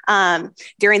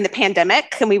during the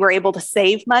pandemic, and we were able to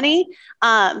save money.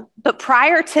 But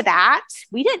prior to that,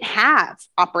 we didn't have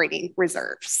operating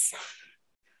reserves.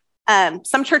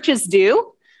 Some churches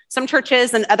do. Some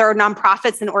churches and other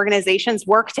nonprofits and organizations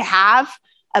work to have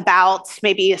about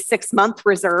maybe a 6-month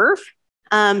reserve.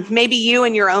 Maybe you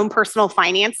in your own personal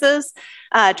finances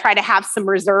try to have some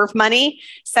reserve money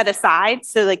set aside.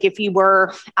 So like if you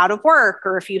were out of work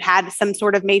or if you had some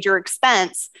sort of major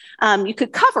expense, you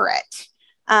could cover it.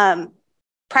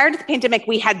 Prior to the pandemic,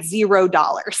 we had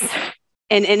 $0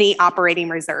 in any operating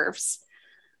reserves.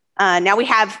 Now we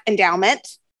have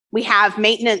endowment. We have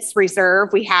maintenance reserve.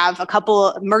 We have a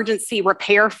couple emergency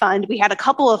repair fund. We had a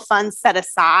couple of funds set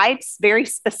aside very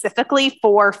specifically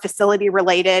for facility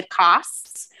related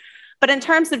costs. But in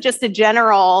terms of just a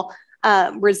general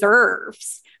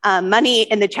reserves, money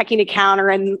in the checking account or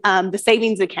in the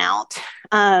savings account.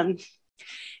 And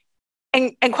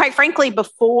quite frankly,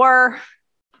 before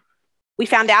we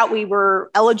found out we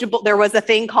were eligible, there was a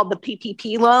thing called the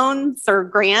PPP loans or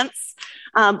grants.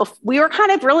 We were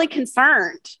kind of really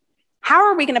concerned. How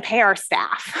are we going to pay our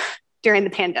staff during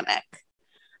the pandemic?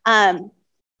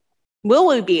 Will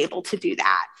we be able to do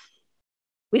that?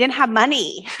 We didn't have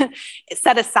money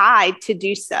set aside to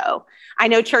do so. I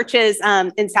know churches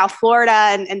in South Florida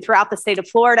and throughout the state of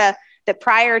Florida that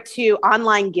prior to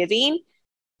online giving,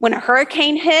 when a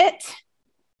hurricane hit,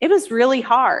 it was really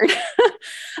hard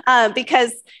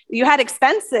because you had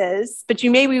expenses, but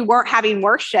you maybe weren't having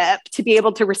worship to be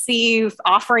able to receive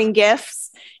offering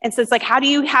gifts. And so it's like, how do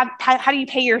you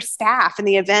pay your staff in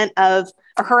the event of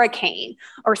a hurricane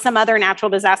or some other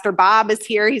natural disaster? Bob is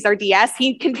here. He's our DS.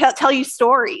 He can tell you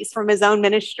stories from his own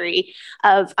ministry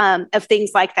of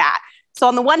things like that. So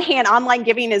on the one hand, online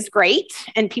giving is great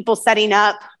and people setting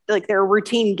up like their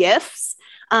routine gifts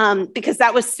because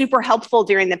that was super helpful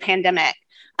during the pandemic.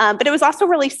 But it was also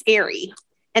really scary.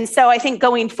 And so I think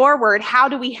going forward, how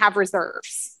do we have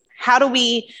reserves? How do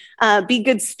we be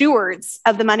good stewards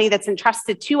of the money that's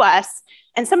entrusted to us?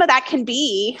 And some of that can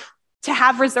be to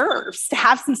have reserves, to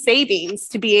have some savings,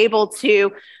 to be able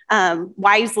to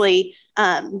wisely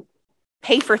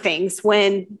pay for things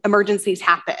when emergencies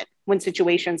happen, when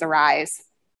situations arise.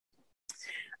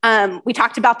 We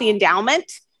talked about the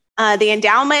endowment. The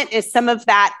endowment is some of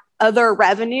that other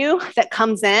revenue that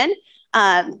comes in.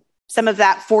 Some of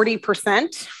that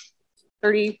 40%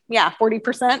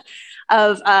 40%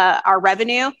 of our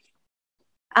revenue.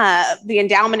 The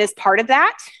endowment is part of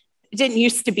that. It didn't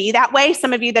used to be that way.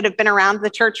 Some of you that have been around the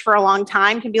church for a long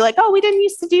time can be like, oh, we didn't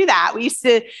used to do that. We used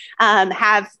to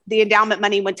have the endowment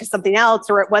money went to something else,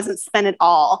 or it wasn't spent at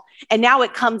all. And now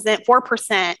it comes in,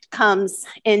 4% comes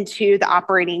into the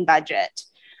operating budget.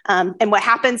 And what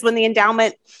happens when the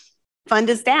endowment fund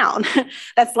is down?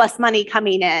 That's less money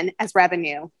coming in as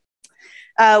revenue.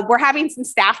 We're having some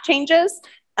staff changes.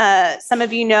 Some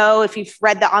of you know, if you've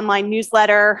read the online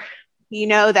newsletter, you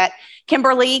know that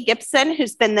Kimberly Gibson,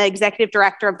 who's been the executive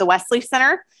director of the Wesley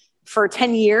Center for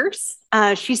 10 years,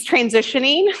 she's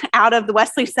transitioning out of the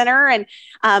Wesley Center and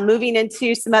moving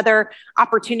into some other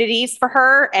opportunities for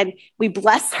her. And we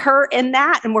bless her in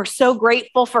that. And we're so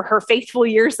grateful for her faithful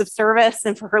years of service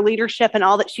and for her leadership and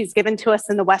all that she's given to us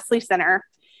in the Wesley Center.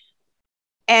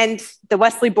 And the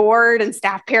Wesley board and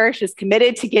staff parish is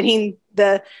committed to getting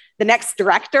the next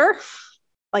director,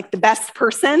 like the best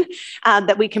person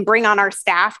that we can bring on our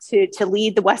staff to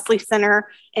lead the Wesley Center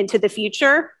into the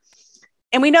future.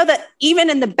 And we know that even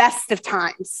in the best of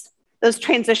times, those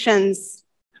transitions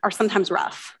are sometimes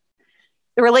rough.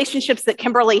 The relationships that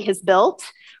Kimberly has built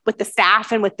with the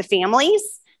staff and with the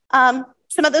families, some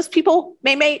of those people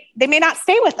they may not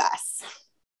stay with us.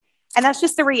 And that's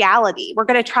just the reality. We're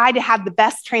going to try to have the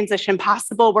best transition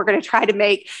possible. We're going to try to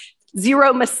make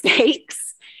zero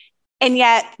mistakes. And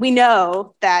yet we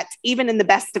know that even in the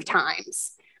best of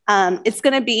times, it's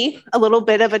going to be a little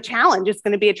bit of a challenge. It's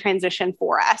going to be a transition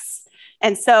for us.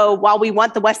 And so while we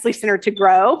want the Wesley Center to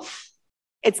grow,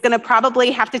 it's going to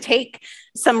probably have to take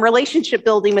some relationship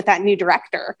building with that new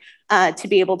director to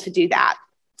be able to do that.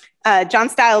 John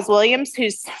Stiles Williams,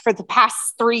 who's for the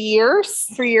past 3 years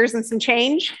and some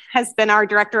change, has been our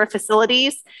director of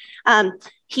facilities.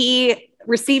 He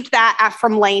received that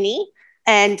from Lainey,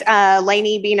 and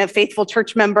Lainey being a faithful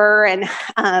church member and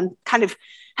kind of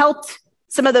helped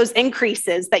some of those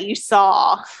increases that you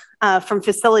saw from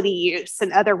facility use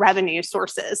and other revenue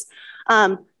sources.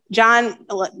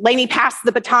 Lainey passed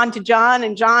the baton to John,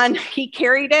 and John, he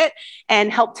carried it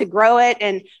and helped to grow it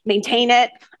and maintain it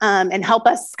and help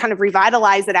us kind of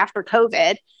revitalize it after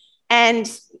COVID.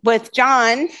 And with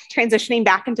John transitioning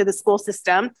back into the school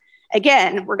system,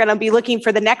 again, we're going to be looking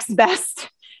for the next best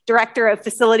director of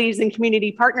facilities and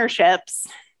community partnerships.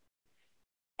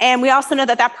 And we also know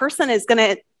that that person is going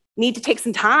to need to take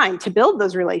some time to build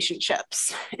those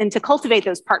relationships and to cultivate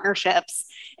those partnerships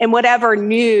and whatever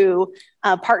new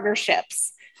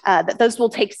partnerships, that those will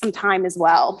take some time as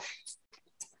well.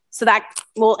 So that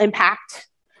will impact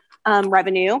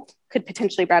revenue, could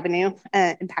potentially revenue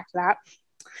impact that.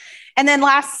 And then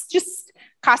last, just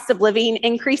cost of living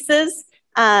increases.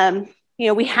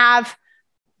 We have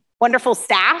wonderful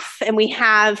staff and we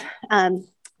have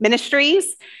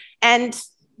ministries, and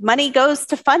money goes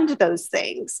to fund those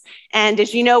things. And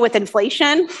as you know, with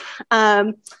inflation,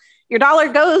 your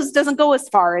dollar doesn't go as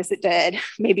far as it did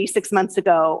maybe 6 months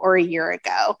ago or a year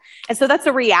ago. And so that's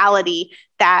a reality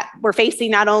that we're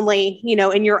facing not only,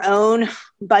 in your own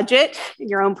budget, in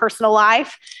your own personal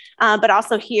life, but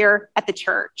also here at the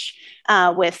church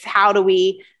with how do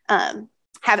we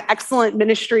have excellent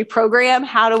ministry program?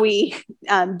 How do we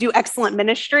do excellent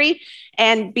ministry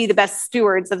and be the best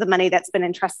stewards of the money that's been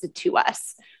entrusted to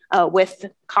us with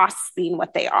costs being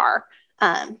what they are?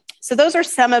 So those are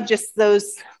some of just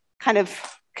those kind of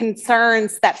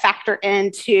concerns that factor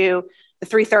into the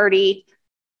 330,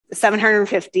 the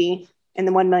 750, and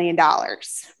the $1 million.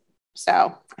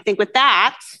 So I think with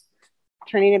that,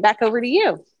 turning it back over to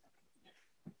you.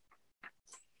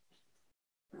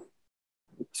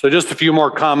 So just a few more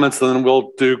comments, and then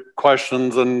we'll do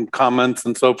questions and comments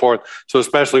and so forth. So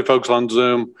especially folks on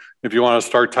Zoom, if you want to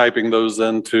start typing those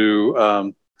into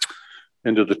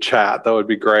the chat, that would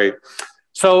be great.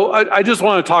 So I just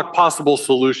want to talk possible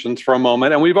solutions for a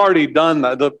moment, and we've already done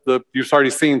that. You've already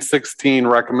seen 16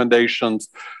 recommendations.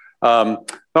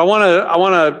 But I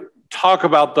want to talk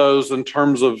about those in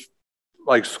terms of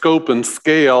like scope and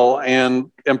scale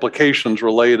and implications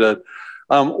related.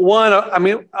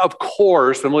 Of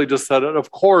course, Emily just said it, of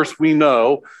course, we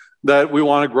know that we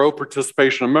want to grow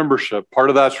participation and membership. Part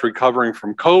of that's recovering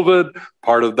from COVID.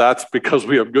 Part of that's because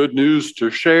we have good news to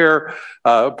share.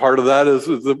 Part of that is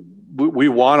we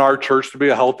want our church to be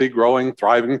a healthy, growing,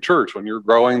 thriving church. When you're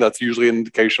growing, that's usually an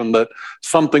indication that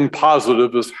something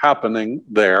positive is happening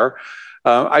there.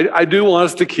 I do want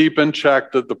us to keep in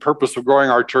check that the purpose of growing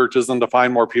our church isn't to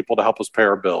find more people to help us pay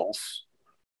our bills.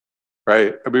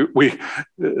 Right? I mean, we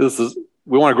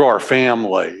want to grow our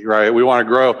family, right? We want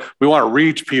to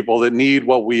reach people that need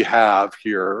what we have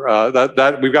here.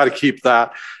 That we've got to keep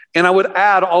that. And I would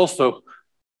add also,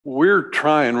 we're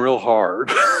trying real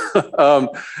hard.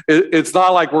 It's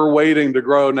not like we're waiting to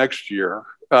grow next year.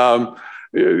 The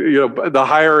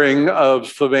hiring of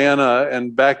Savannah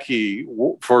and Becky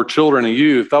for children and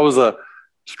youth, that was a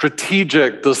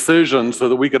strategic decision so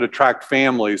that we could attract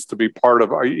families to be part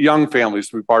of our young families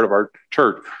to be part of our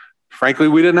church. Frankly,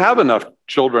 we didn't have enough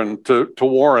children to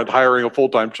warrant hiring a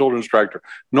full-time children's director,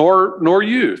 nor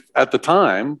youth at the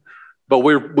time. But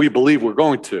we believe we're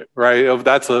going to, right?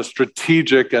 That's a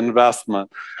strategic investment.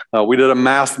 We did a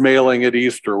mass mailing at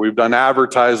Easter. We've done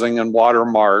advertising and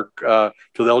Watermark to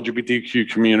the LGBTQ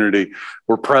community.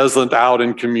 We're present out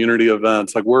in community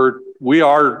events. We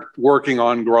are working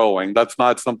on growing. That's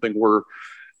not something we're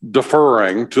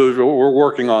deferring to. We're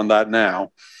working on that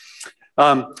now.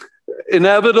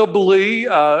 Inevitably,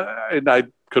 and I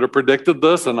could have predicted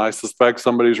this, and I suspect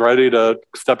somebody's ready to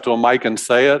step to a mic and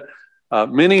say it.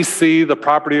 Many see the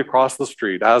property across the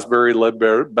street, Asbury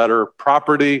Ledbetter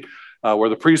property, where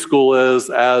the preschool is,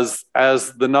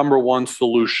 as the number one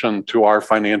solution to our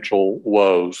financial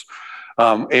woes.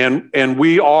 And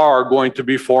we are going to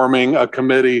be forming a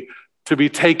committee to be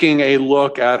taking a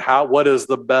look at what is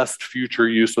the best future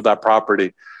use of that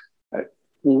property.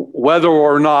 Whether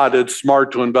or not it's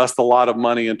smart to invest a lot of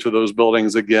money into those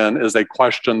buildings again is a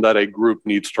question that a group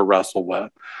needs to wrestle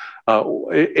with.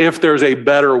 If there's a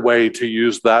better way to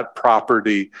use that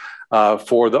property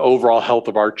for the overall health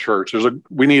of our church,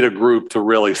 we need a group to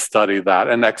really study that,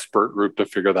 an expert group to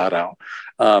figure that out.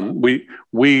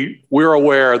 We're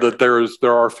aware that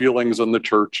there are feelings in the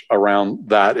church around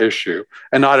that issue,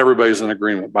 and not everybody's in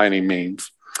agreement by any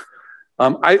means.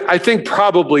 I think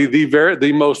probably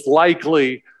the most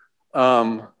likely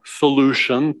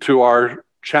solution to our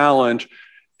challenge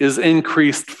is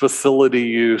increased facility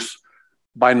use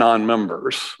by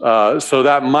non-members. So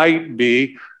that might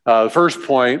be, first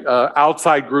point,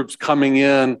 outside groups coming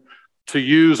in to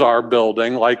use our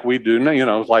building like we do,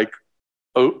 like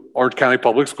Orange County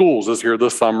Public Schools is here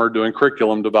this summer doing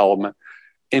curriculum development,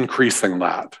 increasing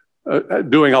that,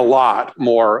 doing a lot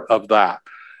more of that,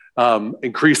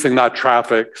 increasing that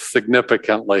traffic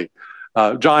significantly.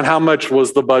 John, how much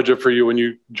was the budget for you when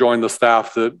you joined the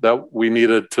staff that we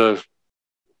needed to?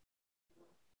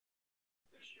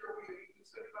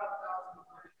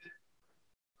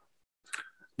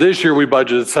 This year we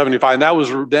budgeted 75, and that was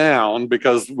down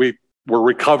because we were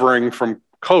recovering from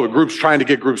COVID, groups trying to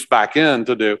get groups back in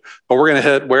to do, but we're going to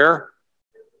hit where?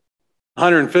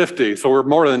 150, so we're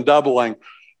more than doubling.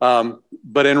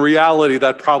 But in reality,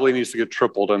 that probably needs to get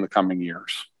tripled in the coming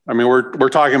years. I mean, we're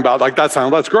talking about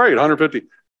that's great, 150.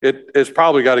 It's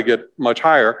probably got to get much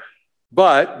higher,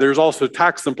 but there's also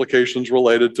tax implications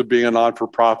related to being a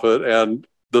non-for-profit and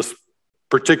this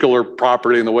particular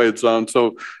property and the way it's zoned.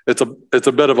 So it's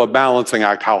a bit of a balancing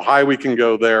act, how high we can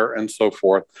go there and so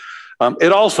forth.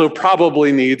 It also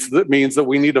probably means that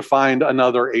we need to find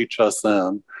another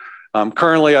HSN.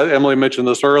 Currently, Emily mentioned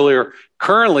this earlier,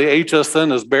 currently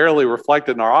HSN is barely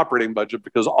reflected in our operating budget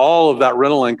because all of that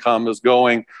rental income is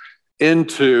going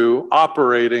into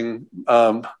operating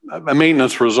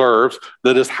maintenance reserves.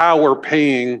 That is how we're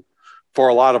paying for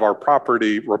a lot of our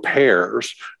property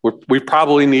repairs. We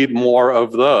probably need more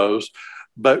of those,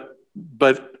 but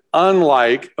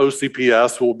unlike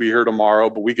OCPS, who will be here tomorrow,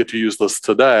 but we get to use this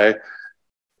today,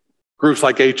 groups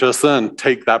like HSN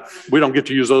take that, we don't get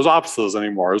to use those offices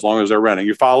anymore as long as they're renting.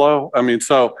 You follow? I mean,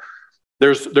 so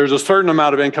there's a certain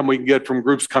amount of income we can get from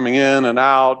groups coming in and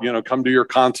out, come to your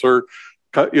concert,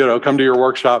 come to your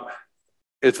workshop.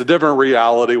 It's a different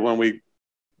reality when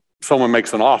someone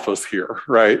makes an office here,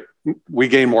 right? We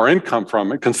gain more income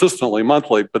from it consistently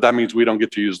monthly, but that means we don't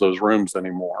get to use those rooms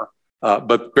anymore.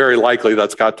 But very likely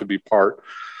that's got to be part.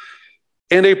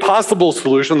 And a possible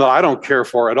solution that I don't care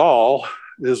for at all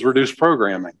is reduced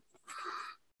programming.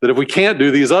 That if we can't do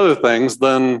these other things,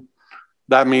 then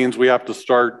that means we have to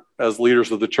start as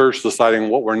leaders of the church deciding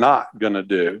what we're not going to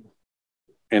do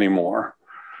anymore.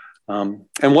 And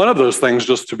one of those things,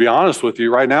 just to be honest with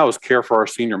you right now, is care for our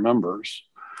senior members.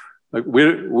 Like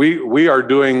we are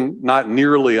doing not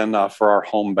nearly enough for our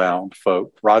homebound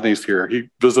folk. Rodney's here. He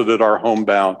visited our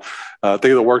homebound. Think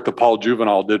of the work that Paul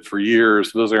Juvenile did for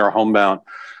years, visiting our homebound.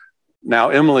 Now,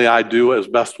 Emily and I do as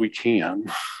best we can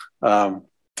to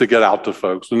get out to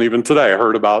folks. And even today, I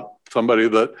heard about somebody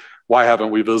that, why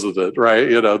haven't we visited, right?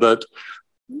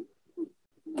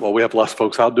 We have less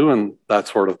folks out doing that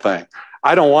sort of thing.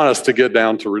 I don't want us to get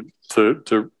down to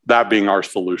that being our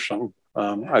solution.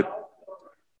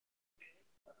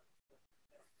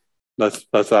 That's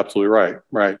absolutely right.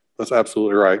 Right. That's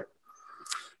absolutely right.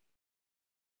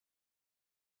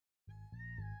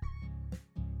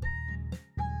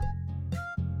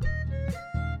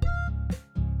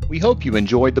 We hope you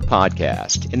enjoyed the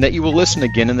podcast and that you will listen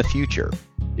again in the future.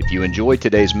 If you enjoyed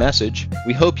today's message,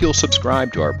 we hope you'll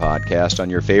subscribe to our podcast on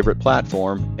your favorite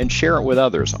platform and share it with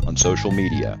others on social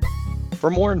media. For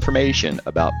more information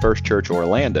about First Church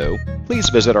Orlando, please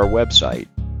visit our website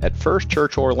at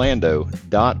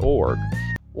firstchurchorlando.org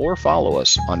or follow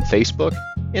us on Facebook,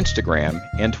 Instagram,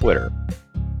 and Twitter.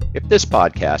 If this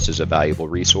podcast is a valuable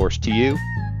resource to you,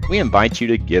 we invite you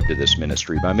to give to this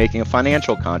ministry by making a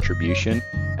financial contribution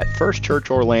at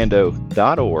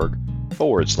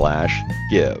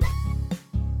firstchurchorlando.org/give.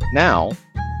 Now,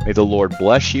 may the Lord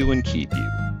bless you and keep you.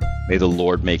 May the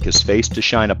Lord make his face to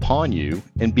shine upon you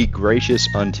and be gracious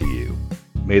unto you.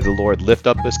 May the Lord lift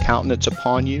up his countenance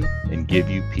upon you and give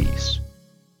you peace.